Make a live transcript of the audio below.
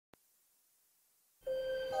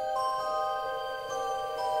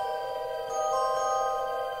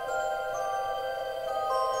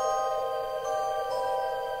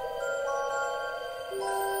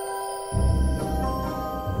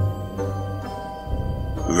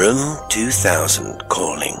Room 2000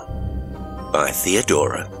 Calling by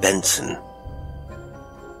Theodora, Benson.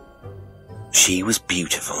 She was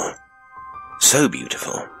beautiful. So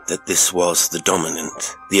beautiful that this was the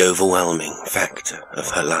dominant, the overwhelming factor of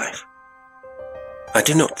her life. I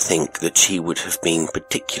do not think that she would have been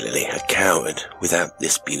particularly a coward without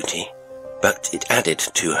this beauty, but it added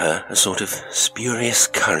to her a sort of spurious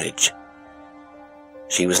courage.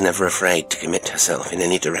 She was never afraid to commit herself in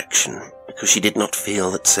any direction, because she did not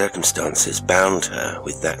feel that circumstances bound her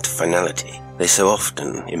with that finality they so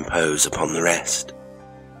often impose upon the rest.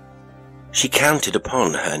 She counted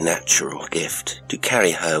upon her natural gift to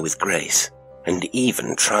carry her with grace, and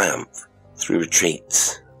even triumph, through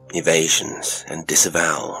retreats, evasions, and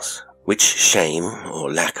disavowals, which shame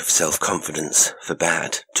or lack of self-confidence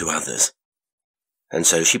forbade to others. And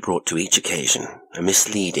so she brought to each occasion a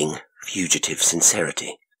misleading, fugitive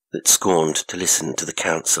sincerity that scorned to listen to the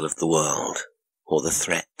counsel of the world or the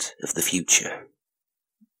threat of the future.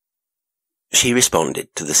 She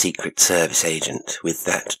responded to the Secret Service agent with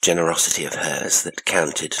that generosity of hers that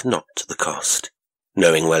counted not the cost,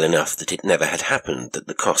 knowing well enough that it never had happened that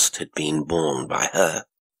the cost had been borne by her.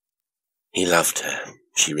 He loved her,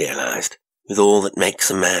 she realized, with all that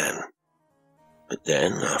makes a man. But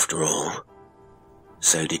then, after all,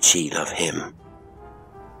 so did she love him.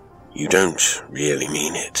 "You don't really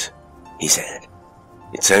mean it," he said.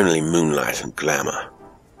 "It's only moonlight and glamour.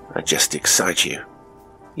 I just excite you.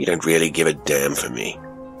 You don't really give a damn for me.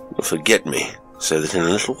 You'll forget me, so that in a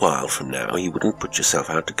little while from now you wouldn't put yourself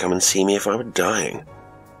out to come and see me if I were dying."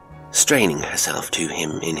 Straining herself to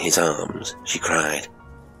him in his arms, she cried,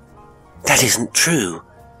 "That isn't true.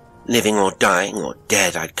 Living or dying or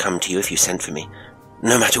dead, I'd come to you if you sent for me,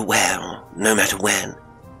 no matter where or no matter when."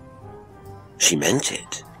 She meant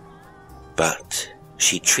it, but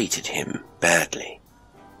she treated him badly,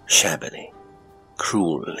 shabbily,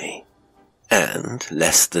 cruelly, and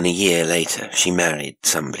less than a year later she married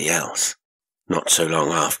somebody else. Not so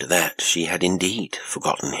long after that she had indeed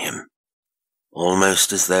forgotten him,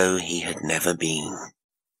 almost as though he had never been.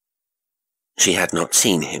 She had not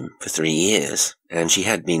seen him for 3 years, and she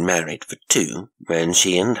had been married for 2 when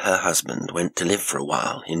she and her husband went to live for a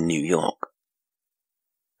while in New York.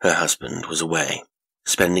 Her husband was away,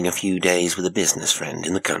 spending a few days with a business friend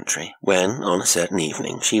in the country, when, on a certain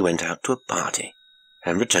evening, she went out to a party,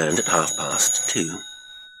 and returned at 2:30.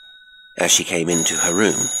 As she came into her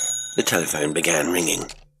room, the telephone began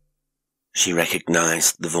ringing. She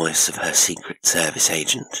recognized the voice of her Secret Service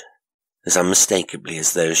agent, as unmistakably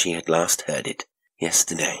as though she had last heard it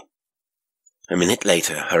yesterday. A minute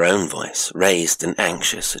later, her own voice, raised and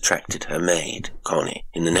anxious, attracted her maid, Connie,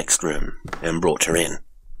 in the next room, and brought her in.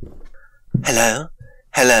 "Hello?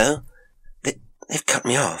 Hello? They've cut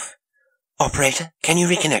me off. Operator, can you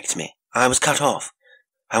reconnect me? I was cut off.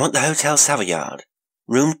 I want the Hotel Savoyard.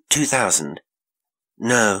 Room 2000.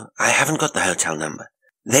 No, I haven't got the hotel number.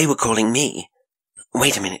 They were calling me.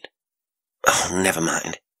 Wait a minute. Oh, never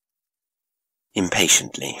mind."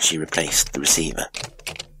 Impatiently, she replaced the receiver.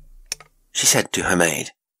 She said to her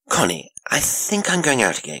maid, "Connie, I think I'm going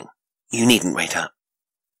out again. You needn't wait up."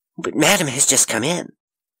 "But Madam has just come in."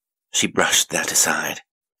 She brushed that aside.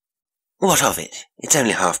 "What of it? It's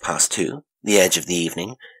only 2:30, the edge of the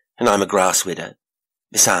evening, and I'm a grass widow.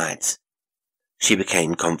 Besides," she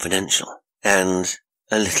became confidential, and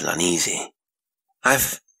a little uneasy,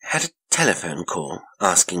 "I've had a telephone call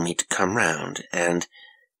asking me to come round, and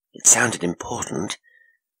it sounded important.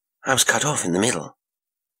 I was cut off in the middle."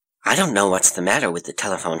 "I don't know what's the matter with the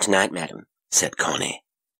telephone tonight, madam," said Connie.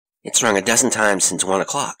 "It's rung a dozen times since 1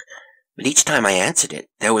 o'clock, but each time I answered it,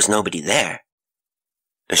 there was nobody there."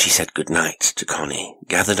 As she said good night to Connie,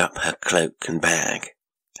 gathered up her cloak and bag,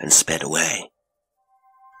 and sped away.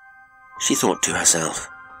 She thought to herself,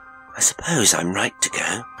 "I suppose I'm right to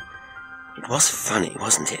go. It was funny,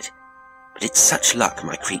 wasn't it? But it's such luck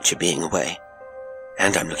my creature being away.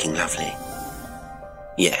 And I'm looking lovely."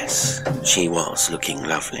 Yes, she was looking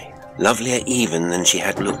lovely. Lovelier even than she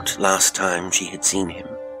had looked last time she had seen him,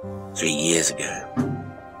 3 years ago.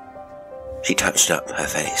 She touched up her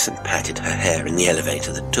face and patted her hair in the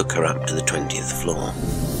elevator that took her up to the 20th floor.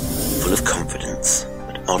 Full of confidence,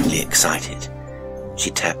 but oddly excited, she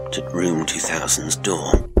tapped at room 2000's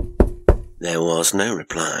door. There was no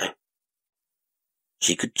reply.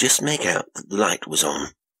 She could just make out that the light was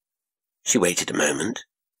on. She waited a moment,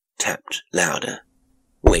 tapped louder,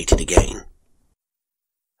 waited again.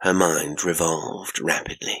 Her mind revolved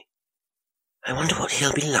rapidly. "I wonder what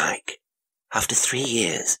he'll be like. After 3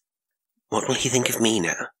 years. What will he think of me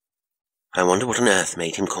now? I wonder what on earth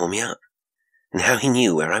made him call me up, and how he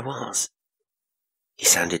knew where I was. He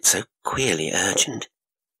sounded so queerly urgent.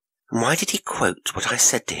 And why did he quote what I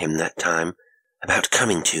said to him that time about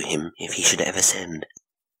coming to him if he should ever send?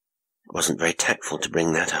 It wasn't very tactful to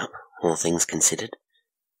bring that up, all things considered.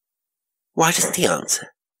 Why doesn't he answer?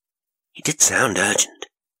 He did sound urgent.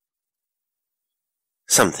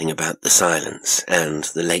 Something about the silence and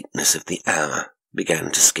the lateness of the hour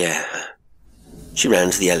began to scare her. She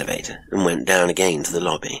ran to the elevator and went down again to the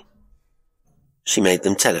lobby. She made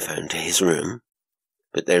them telephone to his room,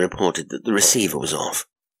 but they reported that the receiver was off.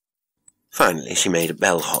 Finally, she made a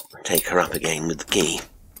bellhop take her up again with the key.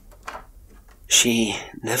 She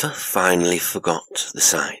never finally forgot the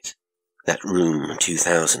sight that room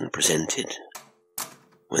 2000 presented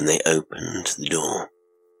when they opened the door.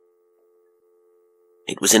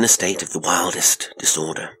 It was in a state of the wildest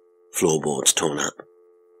disorder, floorboards torn up,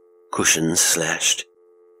 cushions slashed,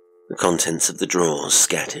 the contents of the drawers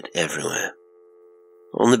scattered everywhere.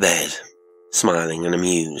 On the bed, smiling an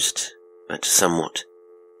amused but somewhat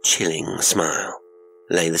chilling smile,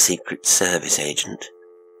 lay the Secret Service agent,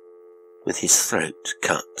 with his throat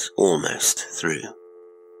cut almost through.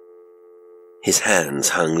 His hands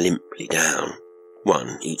hung limply down,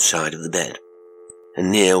 one each side of the bed,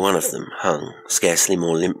 and near one of them hung, scarcely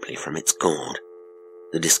more limply from its cord,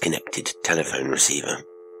 the disconnected telephone receiver.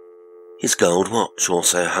 His gold watch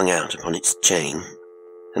also hung out upon its chain,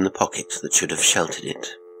 and the pocket that should have sheltered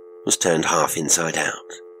it was turned half inside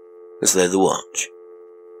out, as though the watch,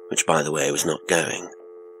 which by the way was not going,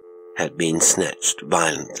 had been snatched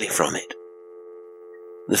violently from it.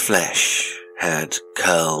 The flesh had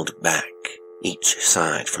curled back each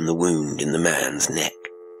side from the wound in the man's neck,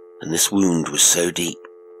 and this wound was so deep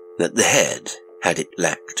that the head, had it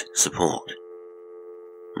lacked support,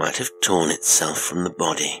 might have torn itself from the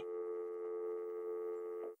body.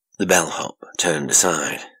 The bellhop turned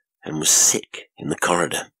aside and was sick in the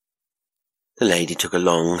corridor. The lady took a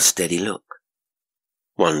long, steady look,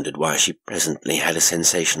 wondered why she presently had a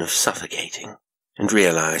sensation of suffocating, and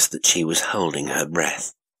realized that she was holding her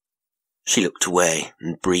breath. She looked away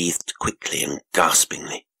and breathed quickly and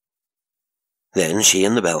gaspingly. Then she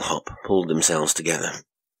and the bellhop pulled themselves together.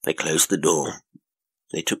 They closed the door.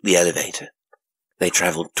 They took the elevator. They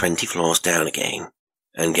travelled 20 floors down again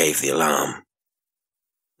and gave the alarm.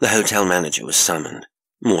 The hotel manager was summoned.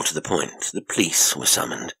 More to the point, the police were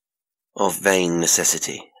summoned. Of vain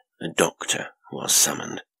necessity, a doctor was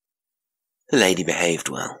summoned. The lady behaved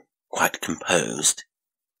well, quite composed,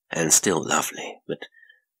 and still lovely, but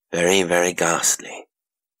very, very ghastly.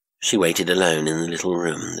 She waited alone in the little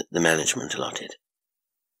room that the management allotted.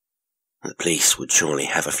 The police would surely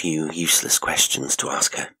have a few useless questions to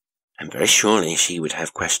ask her, and very surely she would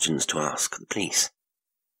have questions to ask the police.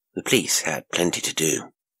 The police had plenty to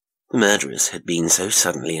do. The murderers had been so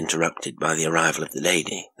suddenly interrupted by the arrival of the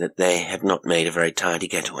lady that they had not made a very tidy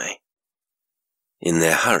getaway. In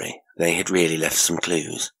their hurry, they had really left some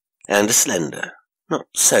clues, and a slender, not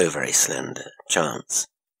so very slender, chance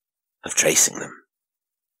of tracing them.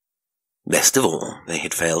 Best of all, they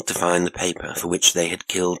had failed to find the paper for which they had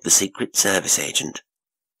killed the Secret Service agent.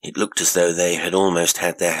 It looked as though they had almost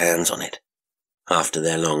had their hands on it, after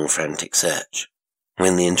their long frantic search,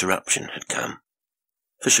 when the interruption had come.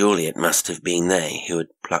 For surely it must have been they who had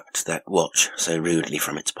plucked that watch so rudely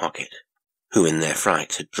from its pocket, who in their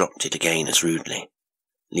fright had dropped it again as rudely,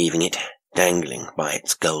 leaving it dangling by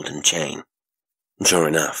its golden chain. Sure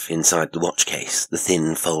enough, inside the watch case the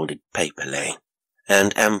thin folded paper lay,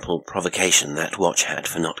 and ample provocation that watch had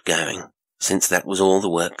for not going, since that was all the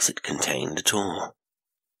works it contained at all.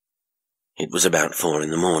 It was about 4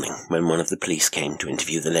 in the morning when one of the police came to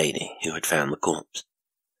interview the lady who had found the corpse.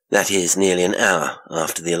 That is, nearly an hour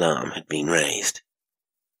after the alarm had been raised.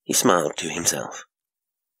 He smiled to himself,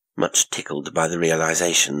 much tickled by the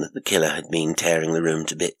realization that the killer had been tearing the room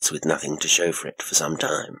to bits with nothing to show for it for some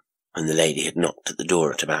time, when the lady had knocked at the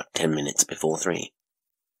door at about 10 minutes before 3.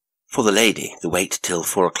 For the lady, the wait till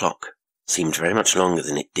 4 o'clock seemed very much longer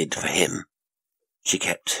than it did for him. She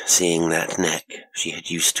kept seeing that neck she had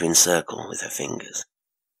used to encircle with her fingers,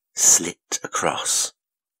 slit across,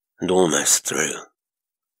 and almost through.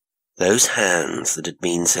 Those hands that had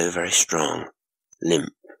been so very strong,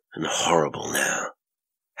 limp and horrible now,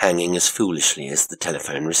 hanging as foolishly as the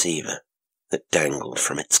telephone receiver that dangled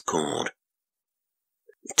from its cord.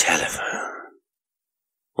 The telephone.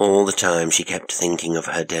 All the time she kept thinking of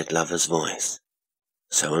her dead lover's voice,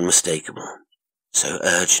 so unmistakable, so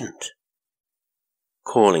urgent,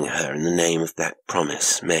 calling her in the name of that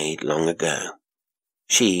promise made long ago.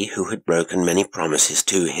 She who had broken many promises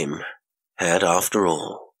to him had, after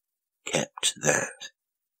all, kept that.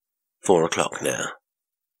 4 o'clock now.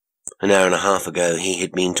 An hour and a half ago he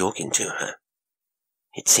had been talking to her.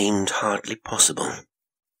 It seemed hardly possible.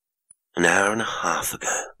 An hour and a half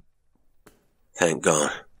ago. Thank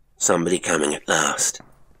God. Somebody coming at last.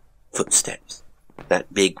 Footsteps.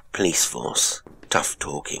 That big police force, tough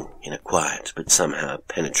talking in a quiet but somehow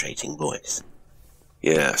penetrating voice.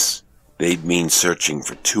 Yes, they've been searching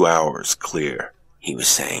for 2 hours clear, he was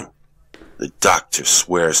saying. The doctor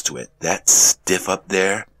swears to it. That stiff up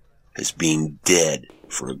there has been dead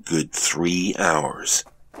for a good 3 hours.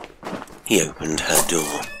 He opened her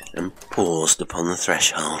door and paused upon the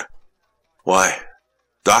threshold. Why,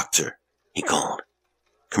 doctor, he called.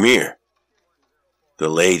 Come here. The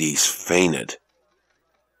lady's fainted.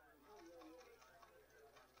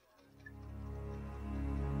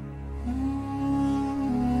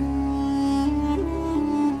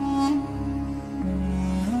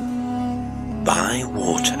 By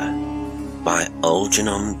Water, by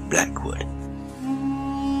Algernon Blackwood.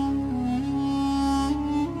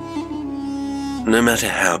 No matter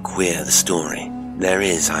how queer the story, there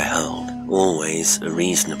is, I hold, always a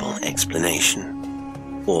reasonable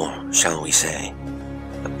explanation. Or, shall we say,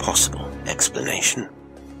 a possible explanation.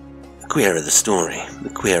 The queerer the story,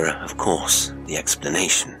 the queerer, of course, the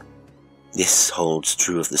explanation. This holds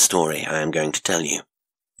true of the story I am going to tell you.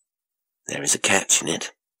 There is a catch in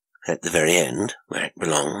it. At the very end, where it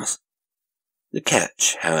belongs. The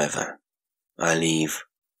catch, however, I leave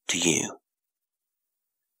to you.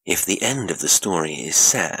 If the end of the story is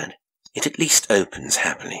sad, it at least opens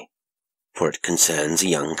happily, for it concerns a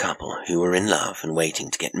young couple who were in love and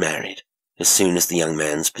waiting to get married as soon as the young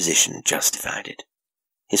man's position justified it.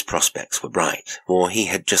 His prospects were bright, for he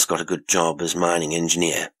had just got a good job as mining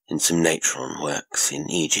engineer in some natron works in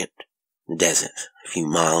Egypt, the desert a few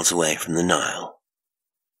miles away from the Nile.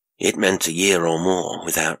 It meant a year or more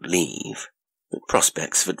without leave, but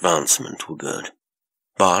prospects of advancement were good.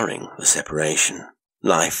 Barring the separation,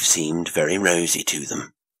 life seemed very rosy to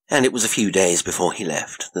them, and it was a few days before he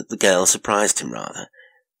left that the girl surprised him rather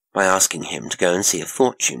by asking him to go and see a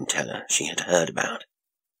fortune-teller she had heard about.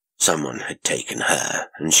 Someone had taken her,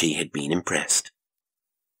 and she had been impressed.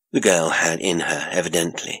 The girl had in her,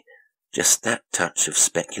 evidently, just that touch of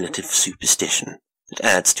speculative superstition that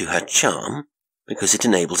adds to her charm, because it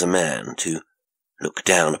enables a man to look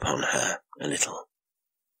down upon her a little.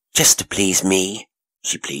 "Just to please me,"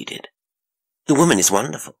 she pleaded. "The woman is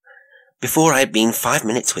wonderful. Before I had been 5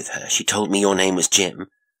 minutes with her, she told me your name was Jim,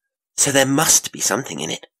 so there must be something in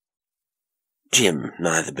it." Jim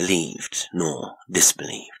neither believed nor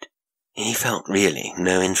disbelieved. He felt really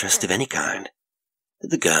no interest of any kind, but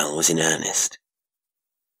the girl was in earnest.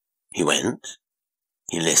 He went,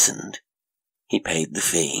 he listened, he paid the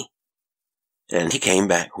fee, and he came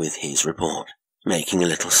back with his report, making a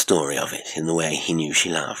little story of it in the way he knew she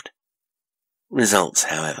loved. Results,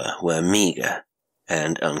 however, were meagre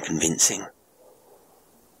and unconvincing.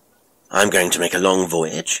 "I'm going to make a long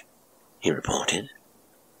voyage," he reported.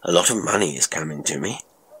 "A lot of money is coming to me.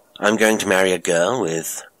 I'm going to marry a girl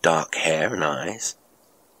with dark hair and eyes."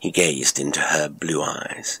 He gazed into her blue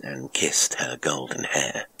eyes and kissed her golden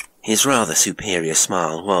hair. His rather superior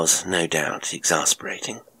smile was, no doubt,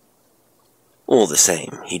 exasperating. All the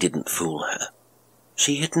same, he didn't fool her.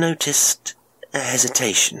 She had noticed a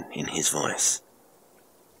hesitation in his voice.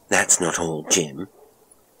 "That's not all, Jim,"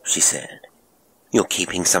 she said. "You're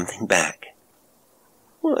keeping something back."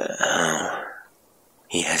 "Well,"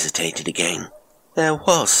 he hesitated again. "There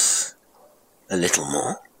was a little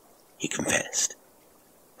more," he confessed.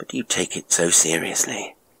 "But you take it so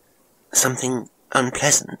seriously. Something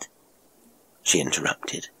unpleasant?" she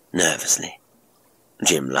interrupted, nervously.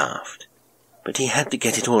 Jim laughed. But he had to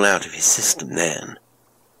get it all out of his system then.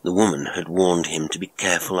 The woman had warned him to be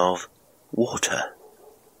careful of water.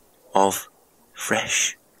 Of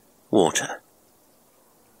fresh water.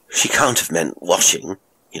 "She can't have meant washing,"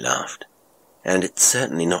 he laughed. "And it's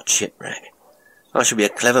certainly not shipwreck. I shall be a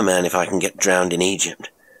clever man if I can get drowned in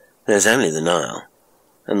Egypt. There's only the Nile,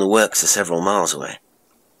 and the works are several miles away."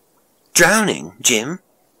 "Drowning, Jim?"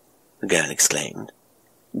 the girl exclaimed.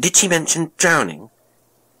 "Did she mention drowning?"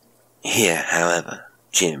 Here, however,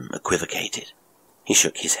 Jim equivocated. He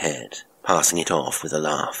shook his head, passing it off with a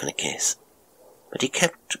laugh and a kiss. But he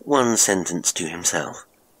kept one sentence to himself.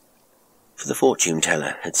 For the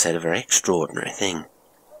fortune-teller had said a very extraordinary thing,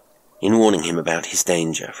 in warning him about his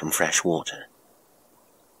danger from fresh water.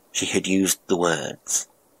 She had used the words,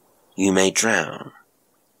 "You may drown,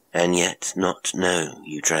 and yet not know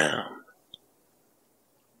you drown."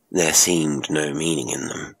 There seemed no meaning in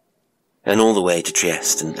them. And all the way to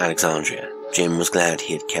Trieste and Alexandria, Jim was glad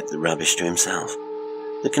he had kept the rubbish to himself.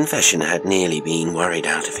 The confession had nearly been worried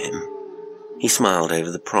out of him. He smiled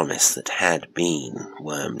over the promise that had been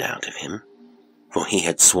wormed out of him, for he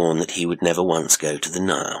had sworn that he would never once go to the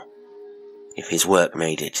Nile. If his work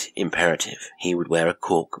made it imperative, he would wear a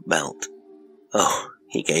cork belt. Oh,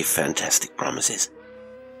 he gave fantastic promises.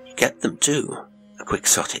 He kept them too, a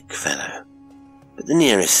quixotic fellow. But the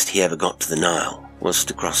nearest he ever got to the Nile was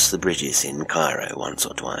to cross the bridges in Cairo once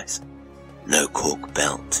or twice. No cork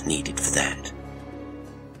belt needed for that.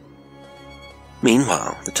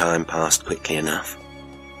 Meanwhile, the time passed quickly enough.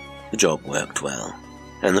 The job worked well,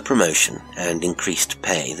 and the promotion and increased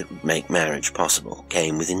pay that would make marriage possible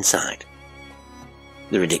came within sight.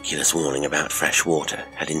 The ridiculous warning about fresh water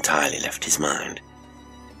had entirely left his mind.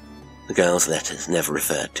 The girl's letters never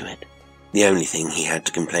referred to it. The only thing he had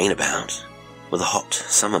to complain about were the hot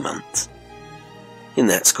summer months. In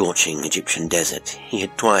that scorching Egyptian desert, he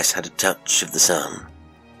had twice had a touch of the sun,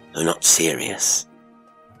 though not serious.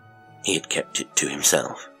 He had kept it to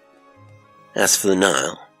himself. As for the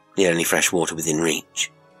Nile, the only fresh water within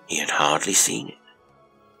reach, he had hardly seen it.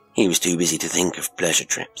 He was too busy to think of pleasure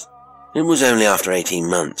trips. It was only after 18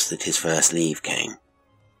 months that his first leave came.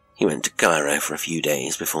 He went to Cairo for a few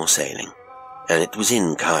days before sailing, and it was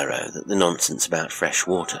in Cairo that the nonsense about fresh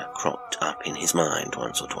water cropped up in his mind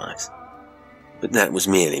once or twice. But that was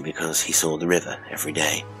merely because he saw the river every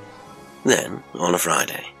day. Then, on a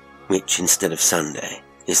Friday, which instead of Sunday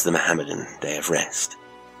is the Mohammedan day of rest,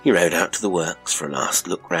 he rode out to the works for a last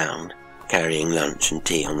look round, carrying lunch and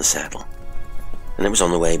tea on the saddle. And it was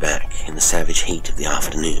on the way back, in the savage heat of the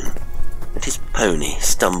afternoon, that his pony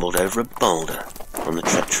stumbled over a boulder on the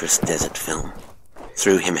treacherous desert film,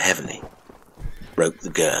 threw him heavily, broke the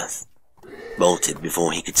girth, bolted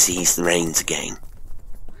before he could seize the reins again,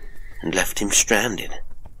 and left him stranded,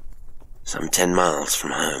 some 10 miles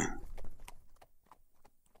from home.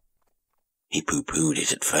 He pooh-poohed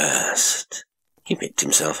it at first. He picked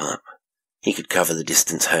himself up. He could cover the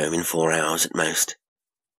distance home in 4 hours at most.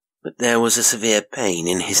 But there was a severe pain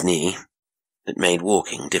in his knee that made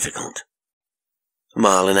walking difficult. A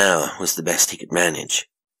mile an hour was the best he could manage.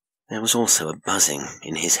 There was also a buzzing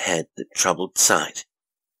in his head that troubled sight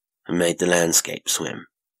and made the landscape swim.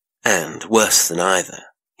 And, worse than either,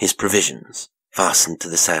 his provisions, fastened to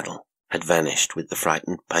the saddle, had vanished with the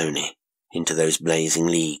frightened pony into those blazing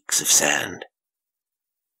leagues of sand.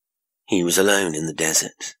 He was alone in the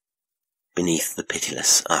desert, beneath the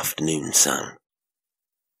pitiless afternoon sun.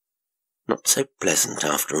 Not so pleasant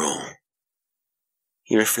after all.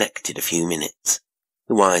 He reflected a few minutes.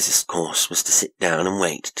 The wisest course was to sit down and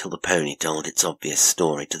wait till the pony told its obvious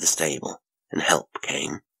story to the stable, and help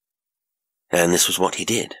came. And this was what he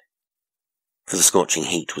did. For the scorching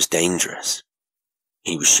heat was dangerous.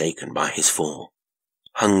 He was shaken by his fall,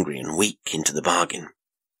 hungry and weak into the bargain,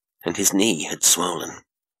 and his knee had swollen,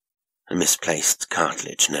 a misplaced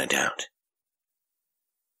cartilage, no doubt.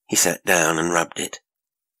 He sat down and rubbed it.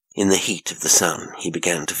 In the heat of the sun he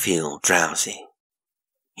began to feel drowsy.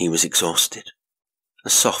 He was exhausted. A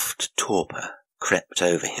soft torpor crept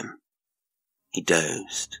over him. He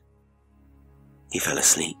dozed. He fell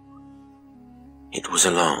asleep. It was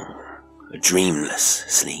a long, a dreamless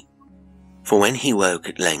sleep. For when he woke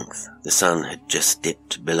at length, the sun had just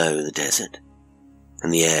dipped below the desert,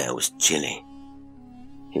 and the air was chilly.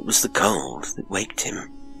 It was the cold that waked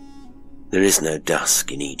him. There is no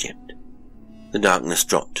dusk in Egypt. The darkness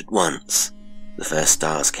dropped at once. The first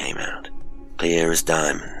stars came out, clear as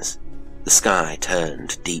diamonds. The sky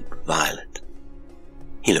turned deep violet.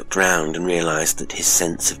 He looked round and realized that his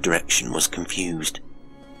sense of direction was confused.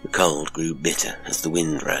 The cold grew bitter as the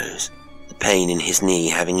wind rose. The pain in his knee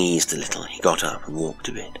having eased a little, he got up and walked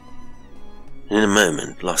a bit, and in a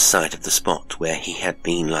moment lost sight of the spot where he had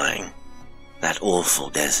been lying. That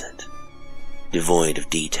awful desert, devoid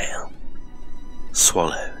of detail,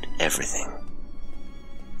 swallowed everything.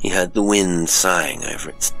 He heard the wind sighing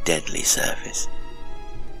over its deadly surface.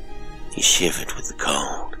 He shivered with the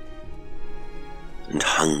cold, and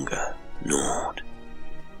hunger gnawed.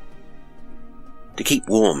 To keep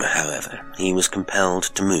warm, however, he was compelled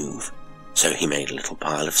to move, so he made a little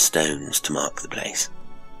pile of stones to mark the place,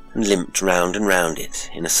 and limped round and round it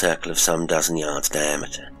in a circle of some dozen yards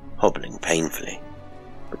diameter, hobbling painfully.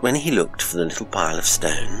 But when he looked for the little pile of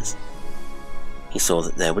stones, he saw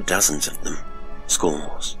that there were dozens of them,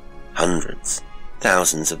 scores, hundreds,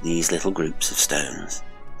 thousands of these little groups of stones.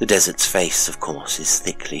 The desert's face, of course, is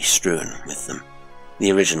thickly strewn with them.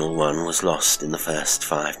 The original one was lost in the first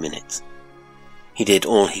 5 minutes. He did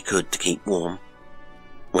all he could to keep warm,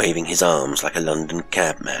 waving his arms like a London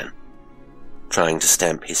cabman, trying to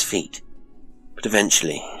stamp his feet, but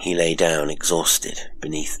eventually he lay down exhausted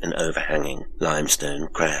beneath an overhanging limestone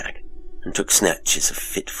crag and took snatches of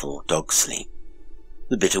fitful dog sleep.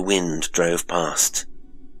 The bitter wind drove past,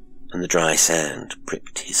 and the dry sand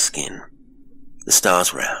pricked his skin. The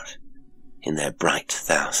stars were out, in their bright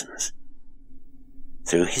thousands.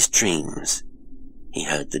 Through his dreams, he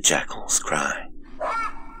heard the jackals cry.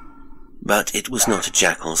 But it was not a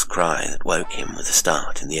jackal's cry that woke him with a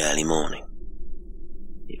start in the early morning.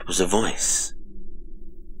 It was a voice.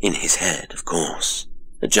 In his head, of course,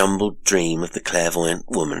 a jumbled dream of the clairvoyant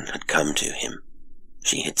woman had come to him.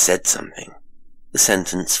 She had said something. The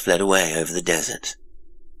sentence fled away over the desert,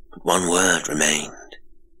 but one word remained.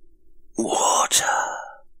 Water.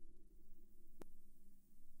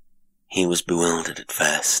 He was bewildered at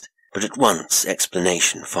first, but at once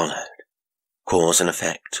explanation followed. Cause and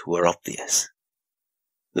effect were obvious.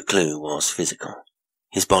 The clue was physical.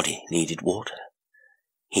 His body needed water.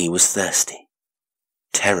 He was thirsty.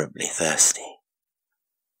 Terribly thirsty.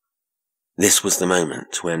 This was the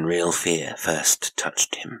moment when real fear first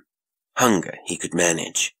touched him. Hunger he could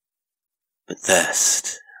manage, but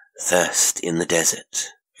thirst in the desert,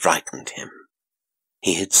 frightened him.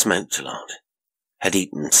 He had smoked a lot, had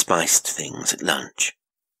eaten spiced things at lunch,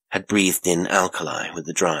 had breathed in alkali with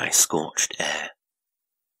the dry, scorched air.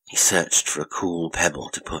 He searched for a cool pebble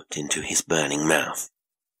to put into his burning mouth,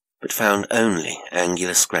 but found only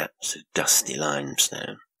angular scraps of dusty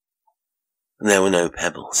limestone. There were no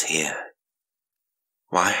pebbles here.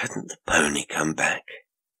 Why hadn't the pony come back?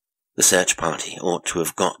 The search party ought to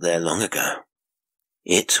have got there long ago.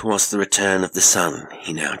 It was the return of the sun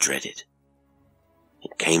he now dreaded.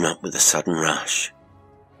 It came up with a sudden rush.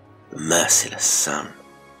 The merciless sun.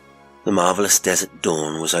 The marvellous desert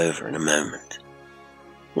dawn was over in a moment.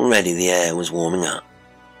 Already the air was warming up.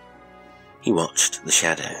 He watched the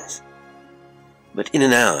shadows. But in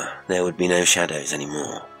an hour there would be no shadows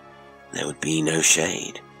anymore. There would be no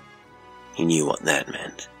shade. He knew what that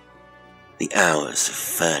meant. The hours of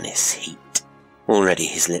furnace heat. Already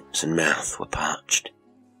his lips and mouth were parched.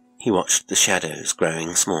 He watched the shadows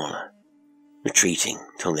growing smaller, retreating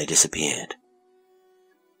till they disappeared.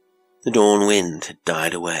 The dawn wind had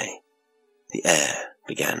died away. The air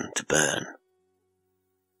began to burn.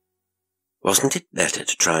 Wasn't it better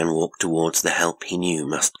to try and walk towards the help he knew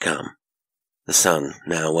must come? The sun,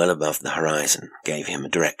 now well above the horizon, gave him a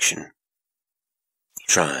direction. He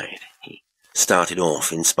tried. He started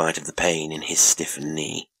off in spite of the pain in his stiffened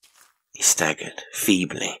knee. He staggered,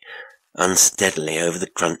 feebly, unsteadily over the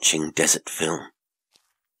crunching desert film.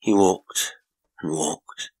 He walked and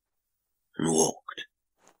walked and walked.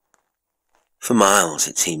 For miles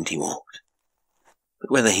it seemed he walked.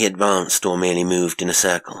 But whether he advanced or merely moved in a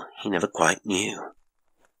circle, he never quite knew.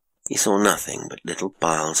 He saw nothing but little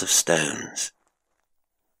piles of stones.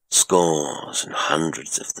 Scores and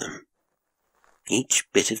hundreds of them. Each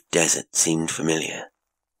bit of desert seemed familiar,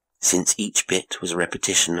 since each bit was a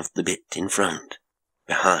repetition of the bit in front,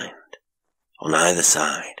 behind, on either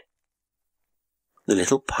side. The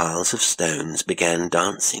little piles of stones began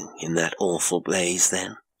dancing in that awful blaze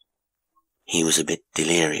then. He was a bit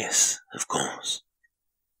delirious, of course.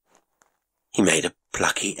 He made a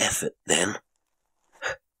plucky effort then.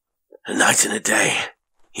 A night and a day,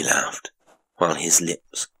 he laughed, while his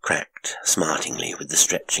lips cracked smartingly with the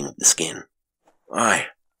stretching of the skin. Why,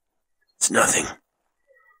 it's nothing.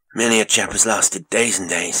 Many a chap has lasted days and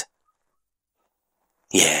days.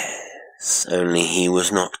 Yes, only he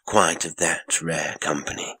was not quite of that rare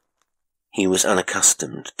company. He was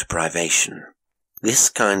unaccustomed to privation. This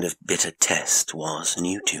kind of bitter test was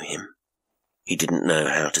new to him. He didn't know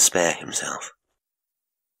how to spare himself.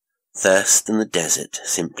 Thirst and the desert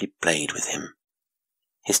simply played with him.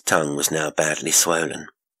 His tongue was now badly swollen.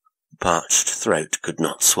 The parched throat could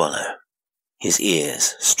not swallow. His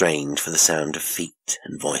ears, strained for the sound of feet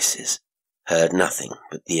and voices, heard nothing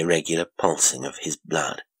but the irregular pulsing of his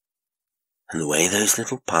blood. And the way those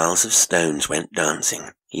little piles of stones went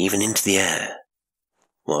dancing, even into the air,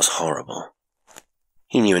 was horrible.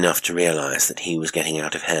 He knew enough to realize that he was getting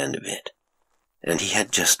out of hand a bit, and he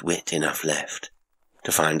had just wit enough left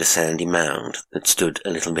to find a sandy mound that stood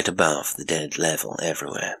a little bit above the dead level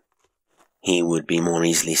everywhere. He would be more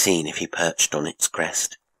easily seen if he perched on its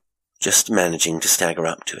crest. Just managing to stagger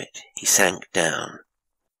up to it, he sank down,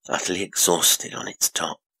 utterly exhausted on its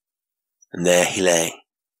top. And there he lay,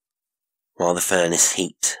 while the furnace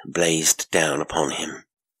heat blazed down upon him.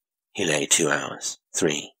 He lay 2 hours,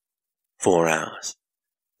 3, 4 hours.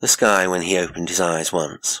 The sky, when he opened his eyes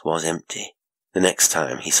once, was empty. The next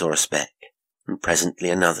time he saw a speck, and presently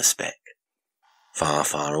another speck, far,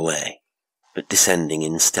 far away, but descending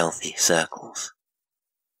in stealthy circles.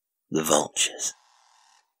 The vultures.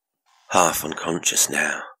 Half unconscious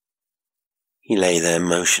now, he lay there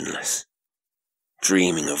motionless,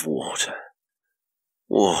 dreaming of water.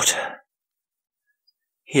 Water.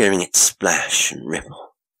 Hearing it splash and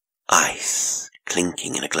ripple, ice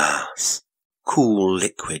clinking in a glass. cool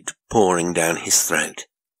liquid pouring down his throat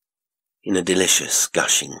in a delicious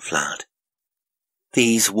gushing flood.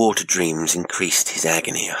 These water dreams increased his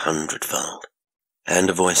agony 100-fold, and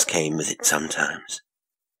a voice came with it sometimes.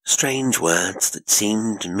 Strange words that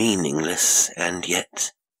seemed meaningless and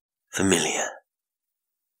yet familiar.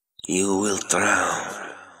 You will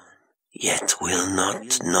drown, yet will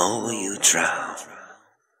not know you drown.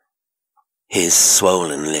 His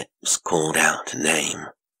swollen lips called out a name,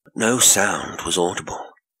 but no sound was audible.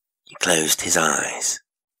 He closed his eyes.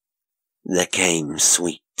 There came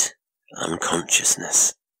sweet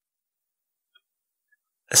unconsciousness.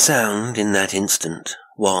 A sound in that instant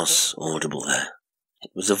was audible though.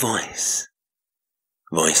 It was a voice.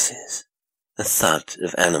 Voices. The thud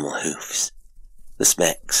of animal hoofs. The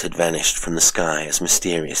specks had vanished from the sky as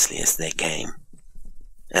mysteriously as they came.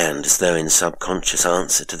 And as though in subconscious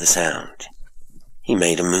answer to the sound, he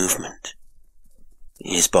made a movement.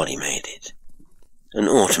 His body made it. An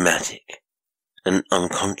automatic, an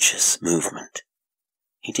unconscious movement.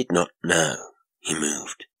 He did not know he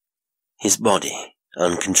moved. His body,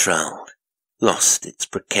 uncontrolled, lost its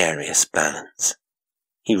precarious balance.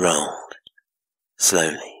 He rolled.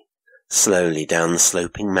 Slowly, slowly down the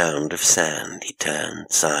sloping mound of sand he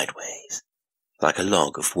turned sideways. Like a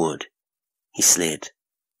log of wood, he slid,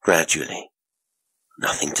 gradually,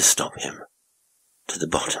 nothing to stop him, to the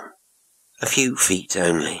bottom. A few feet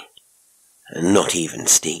only, and not even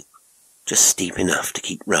steep, just steep enough to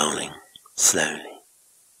keep rolling, slowly,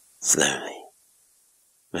 slowly.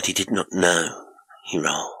 But he did not know he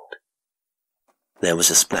rolled. There was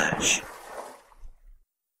a splash.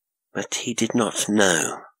 But he did not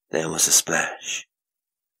know there was a splash.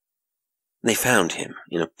 They found him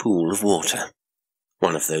in a pool of water,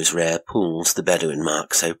 one of those rare pools the Bedouin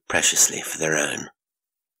mark so preciously for their own.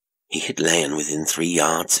 He had lain within 3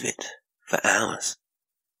 yards of it for hours.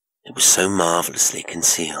 It was so marvellously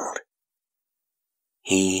concealed.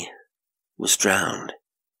 He was drowned,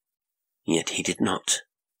 yet he did not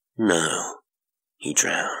know he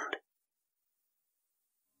drowned.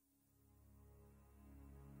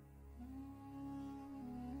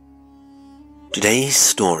 Today's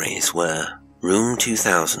stories were Room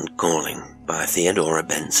 2000 Calling by Theodora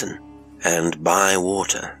Benson and By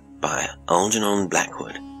Water by Algernon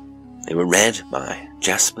Blackwood. They were read by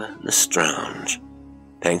Jasper Lestrange.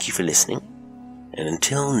 Thank you for listening, and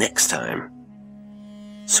until next time,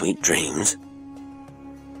 sweet dreams.